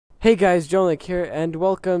Hey guys, Jolnik here, and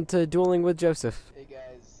welcome to Dueling with Joseph. Hey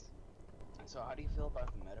guys, so how do you feel about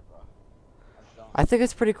the meta, bro? I've done I think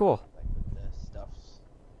it's pretty cool. like with the stuffs.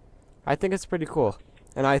 I think it's pretty cool.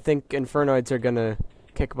 And I think Infernoids are gonna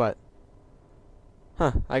kick butt.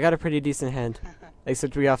 Huh, I got a pretty decent hand.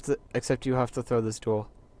 Except you have to throw this duel.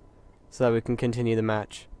 So that we can continue the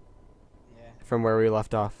match Yeah, from where we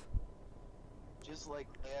left off. just like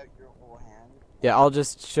lay out your whole hand. Yeah, I'll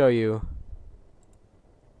just show you.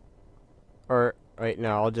 Or, wait,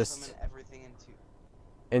 no, I'll just Summon everything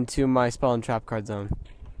into my spell and trap card zone.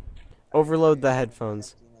 Overload the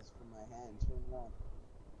headphones. emptiness from my hand. Turn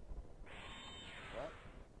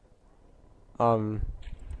one. What?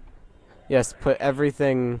 Yes, put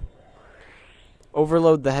everything.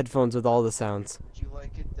 Overload the headphones with all the sounds. Would you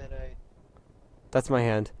like it that I? That's my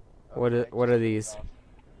hand. What Okay, are just these? take it off.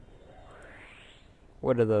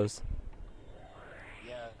 What are those?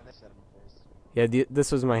 Yeah, I set them first. Yeah,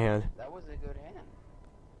 this was my hand. That was a good hand.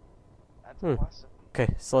 That's Hmm. awesome.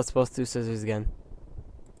 Okay, so let's both do scissors again.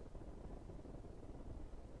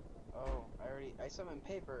 Oh, I summoned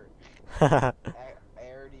paper. I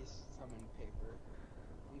already summoned paper.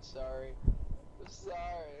 I'm sorry. I'm sorry.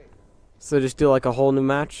 So just do like a whole new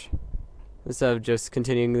match instead of just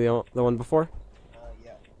continuing the one before.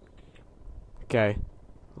 Yeah. Okay.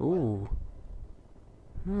 Ooh.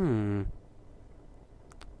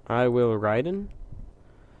 I will ride in.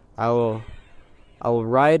 I will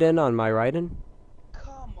ride in on my ride in.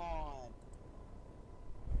 Come on.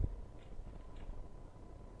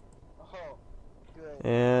 Oh, good.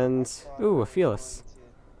 And I thought I ooh, a was fearless.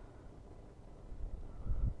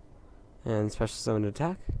 going And special summon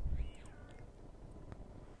attack.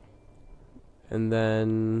 And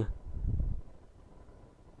then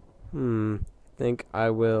think I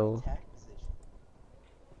to will attack position.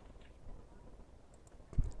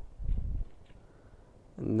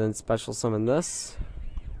 and then special summon this.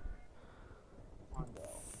 On the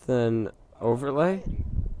Then overlay. piety.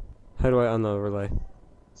 How do I unoverlay?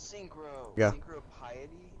 Synchro. Yeah. Synchro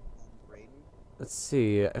piety and Raiden. Let's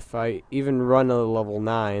see if I even run a level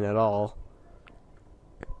 9 at all.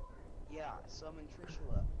 Yeah, summon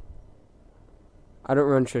Trishula. I don't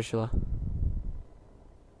run Trishula.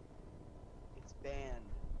 It's banned.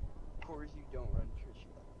 Of course you don't run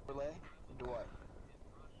Trishula. Relay? Do what?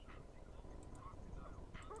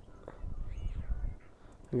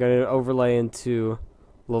 I'm gonna overlay into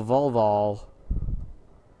Lavolval.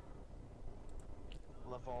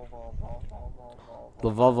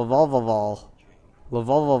 Lavolval.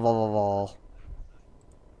 Lavolval.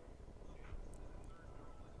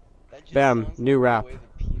 That just Bam, sounds new like rap. the way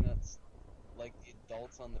the Peanuts, like the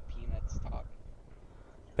adults on the Peanuts talk.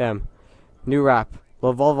 Bam. New rap.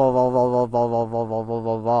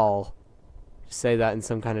 Lavolval. Say that in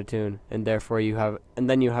some kind of tune, and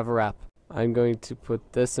then you have a rap. I'm going to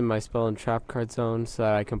put this in my spell and trap card zone so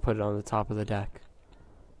that I can put it on the top of the deck.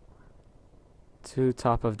 To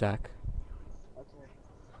top of deck. Okay.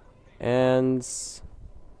 And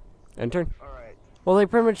turn. Alright. Well, they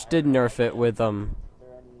pretty much did nerf it with Is there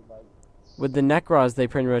any, like... With the Necros, they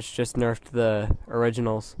pretty much just nerfed the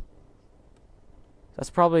originals. That's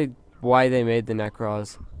probably why they made the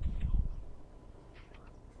Necros.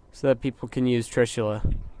 So that people can use Trishula.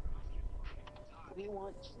 We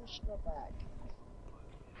want Trishula back.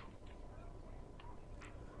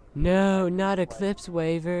 No, not Eclipse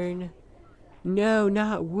Wyvern. No,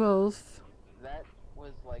 not Wolf. That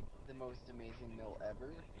was like the most amazing mill ever.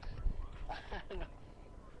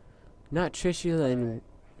 Not Trishula and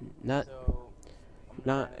not So,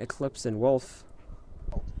 Eclipse and Wolf.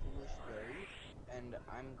 Foolish Berry, and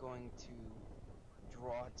I'm going to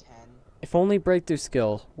draw 10. If only Breakthrough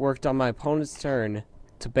Skill worked on my opponent's turn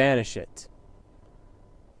to banish it.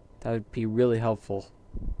 That would be really helpful.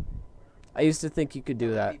 I used to think you could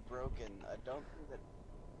do that. Would be broken. I don't think that.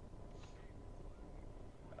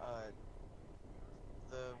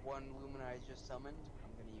 The one Lumina I just summoned,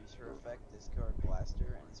 I'm gonna use her effect, discard Blaster,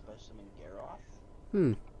 and special summon Garroth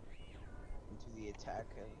into the attack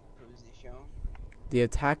of position. The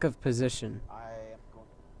attack of position. I am going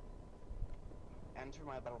to enter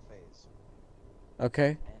my battle phase,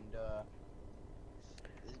 Okay. and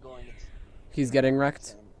is going to. He's getting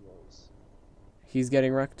wrecked. 10 blows. He's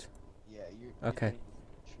getting wrecked. Yeah, you're Okay. getting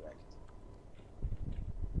wrecked.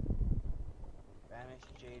 Banish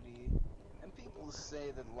JD. And people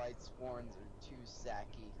say that light sworns are too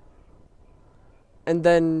sacky. And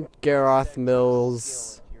then Garroth Sacky mills.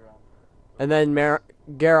 skill if you're on- And then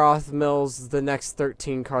Garroth mills the next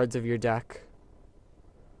 13 cards of your deck.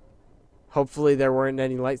 Hopefully there weren't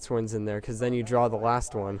any light sworns in there, because then you draw the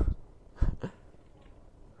last one.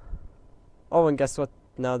 Oh, and guess what?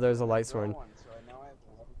 now there's a light Draw sword. one, so I now have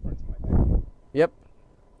 11 cards in my deck. Yep.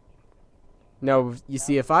 No, you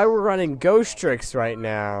see, if I were running ghost tricks right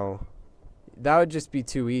now, that would just be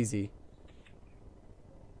too easy.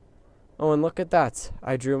 Oh, and look at that.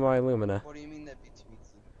 I drew my Lumina. What do you mean that'd be too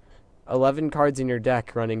easy? 11 cards in your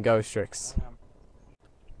deck running ghost tricks.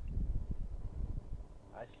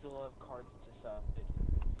 I still have cards to sell.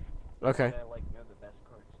 Okay. I like know the best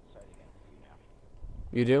cards to side against you now.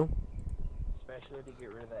 You do? Especially to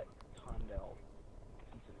get rid of that Tondel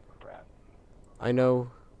piece of crap. I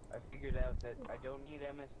know. I figured out that I don't need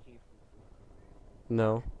MST.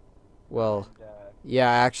 No. Well, And, yeah,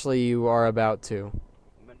 actually you are about to.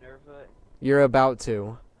 Minerva. You're about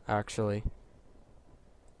to, actually.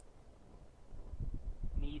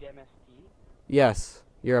 Need MST? Yes,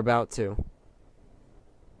 you're about to.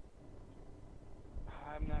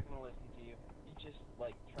 I'm not gonna listen to you. You just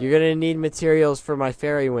like. You're gonna need materials for my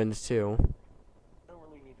fairy wind too. I don't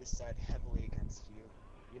really need to side heavily against you.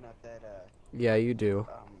 You're not that. Yeah, you do.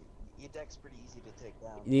 Your deck's pretty easy to take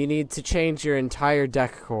down. You need to change your entire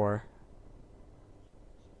deck core.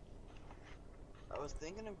 I was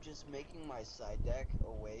thinking of just making my side deck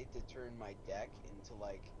a way to turn my deck into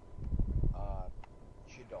like,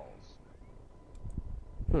 Shadolls.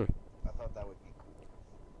 I thought that would be cool.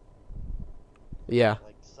 Yeah,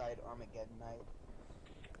 Like side Armageddon Knight.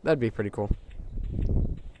 that'd be pretty cool.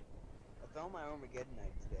 I found my Armageddon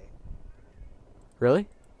Knight today. Really?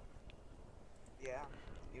 Yeah,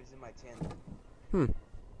 he was in my tin.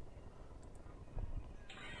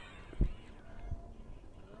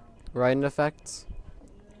 Riding effects.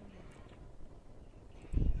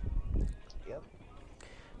 Yep.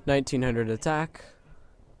 1900 attack.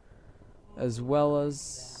 As well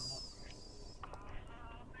as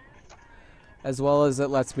it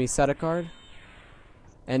lets me set a card.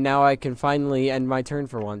 And now I can finally end my turn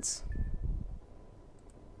for once.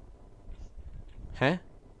 Huh?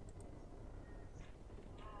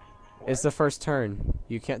 It's the first turn.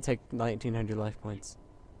 You can't take 1900 life points.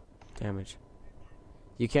 Damage.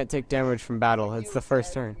 You can't take damage from battle. It's the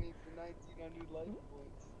first turn.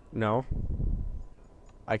 No.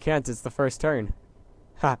 I can't. It's the first turn.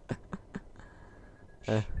 Ha.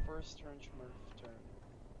 First turn, Smurf turn.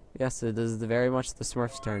 Yes, it is very much the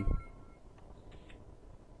Smurf's turn.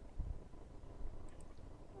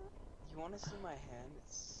 You want to see my hand?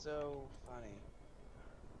 It's so funny.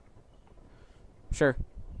 Sure.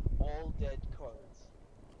 All dead cards.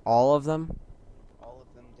 All of them? All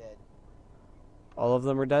of them dead. All of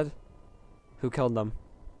them are dead? Who killed them?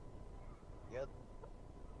 Yep.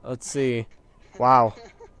 Let's see. Wow.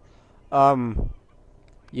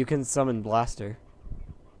 You can summon Blaster.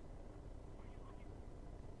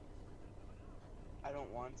 I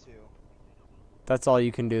don't want to. That's all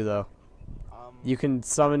you can do, though. You can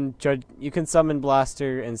summon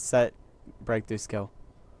Blaster and set Breakthrough skill.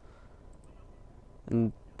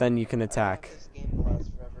 And then you can attack. I want this game to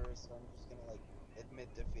last forever, so I'm just gonna like admit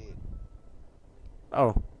defeat.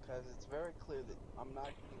 Oh. Because it's very clear that I'm not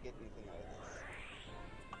gonna get anything out of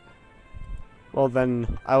this. Well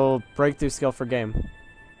then, I will Breakthrough skill for game.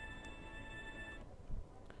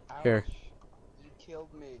 Ouch. Here. You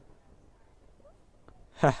killed me.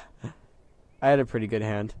 I had a pretty good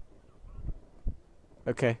hand.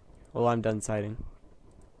 Okay. Well, I'm done siding.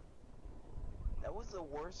 That was the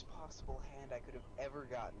worst possible hand I could have ever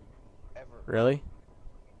gotten. Ever. Really?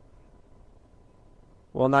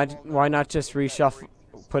 Well, why not just reshuffle?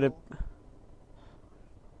 Put it.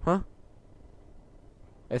 Huh?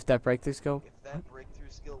 If that breakthrough skill? If that breakthrough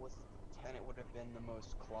skill was 10, it would have been the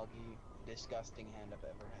most cloggy, disgusting hand I've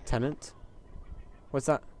ever had. Tenant? What's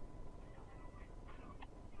that?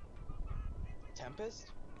 Tempest?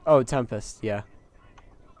 Oh, Tempest, yeah.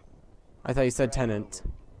 I thought you said Tenant.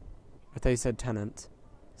 I thought you said Tenant.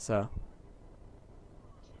 So.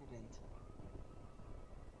 Tenant.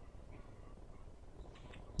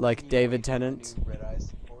 Like Can you David wait for the Tennant? New Red Eye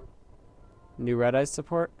support? New Red Eyes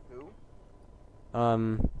support? Who?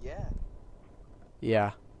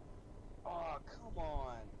 Yeah. Oh, come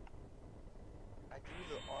on. I drew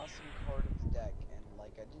the awesome card of the deck, and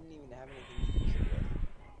like I didn't even have anything to use it with.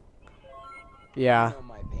 Yeah. You know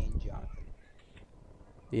my pain, Jonathan.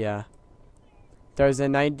 Yeah. There's a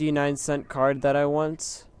 99-cent card that I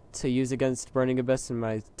want to use against Burning Abyss in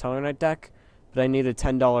my Teller Knight deck, but I need a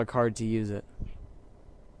 $10 card to use it.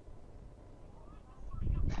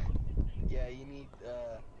 Yeah, you need,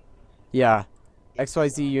 Yeah.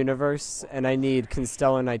 XYZ Universe, and I need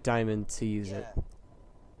Constellar Knight Diamond to use it.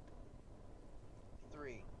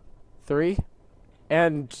 3. 3?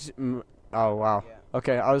 And... oh, wow. Yeah.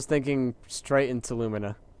 Okay, I was thinking straight into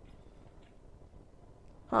Lumina.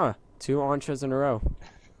 Huh. 2 entres in a row.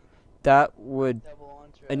 That would Double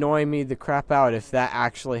entree. annoy me the crap out if that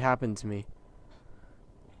actually happened to me.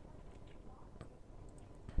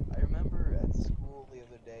 I remember at school the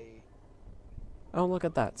other day, Oh, look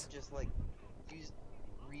at that. just like used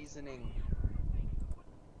reasoning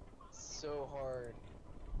so hard.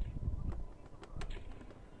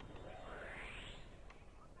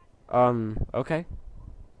 Okay.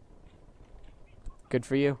 Good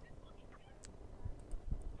for you.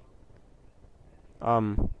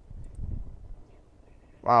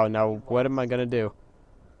 Wow, now what am I gonna do?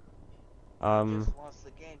 Just lost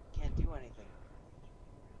the game. Can't do anything.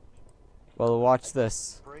 Well, watch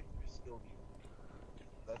this. Breakthrough skill.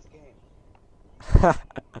 That's game.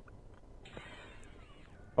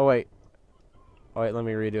 Oh, wait. Oh, wait, let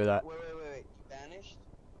me redo that. Wait. You banished?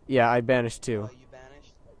 Yeah, I banished too. You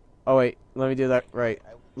banished? Oh, wait, let me do that right.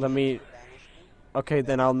 Let me... Banish me? Okay,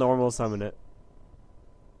 then I'll normal summon it.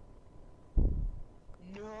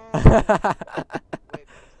 No!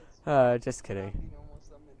 Wait, Just kidding. normal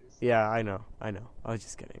summoned or something. Yeah, I know. I was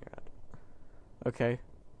just kidding around. Okay,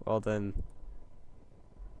 well then...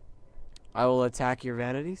 I will attack your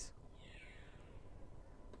vanities.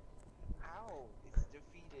 Ow! It's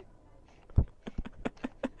defeated.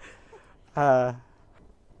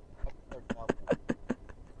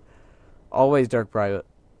 Always Dark Private.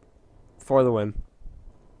 For the win.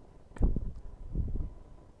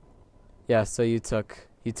 Yeah, so you took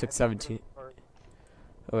 17.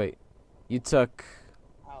 Oh wait. You took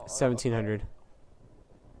 1700.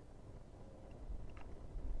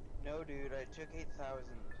 No, dude, I took 8,000.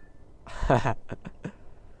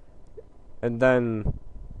 and then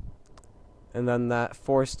that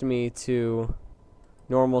forced me to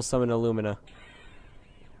normal summon Illumina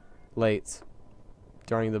late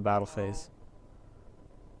during the battle phase.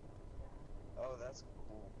 Oh, that's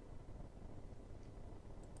cool.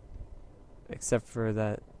 Except for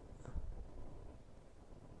that.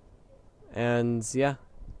 And yeah.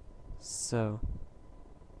 So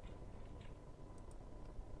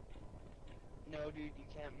No, dude, you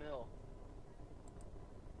can't mill.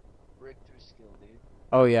 Breakthrough skill, dude.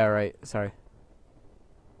 oh yeah, right. Sorry.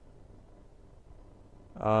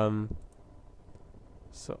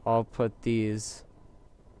 So I'll put these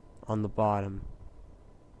on the bottom.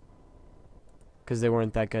 'Cause they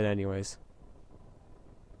weren't that good anyways.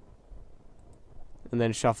 And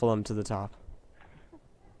then shuffle them to the top.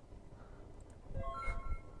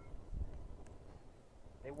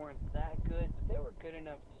 They weren't that good, but they were good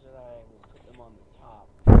enough so that I would put them on the top.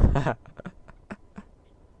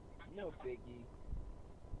 No biggie.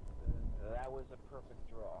 That was a perfect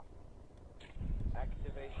draw.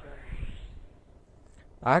 Activation.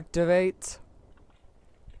 Activate.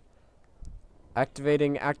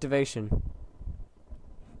 Activating activation.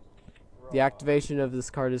 The Draw. activation of this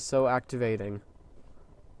card is so activating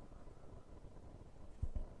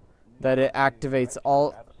that it activates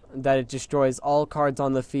all, that it destroys all cards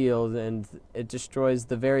on the field, and it destroys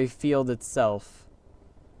the very field itself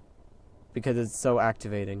because it's so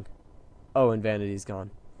activating. Oh, and Vanity's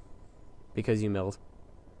gone because you milled.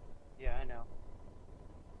 Yeah, I know.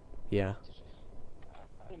 Yeah.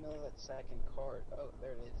 I know that second card. Oh,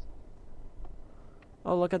 there it is.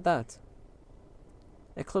 Oh, look at that.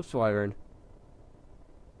 Eclipse Wyvern.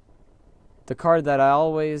 The card that I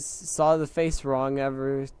always saw the face wrong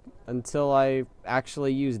ever until I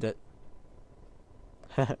actually used it.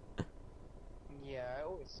 Yeah, I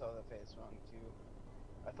always saw the face wrong too.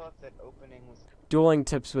 I thought that opening was. Dueling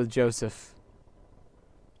tips with Joseph.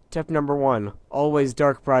 Tip number 1: always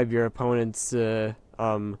dark bribe your opponent's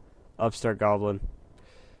upstart goblin.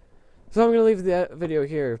 So I'm gonna leave the video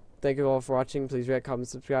here. Thank you all for watching. Please rate, comment,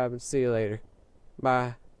 subscribe, and see you later.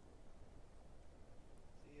 Bye.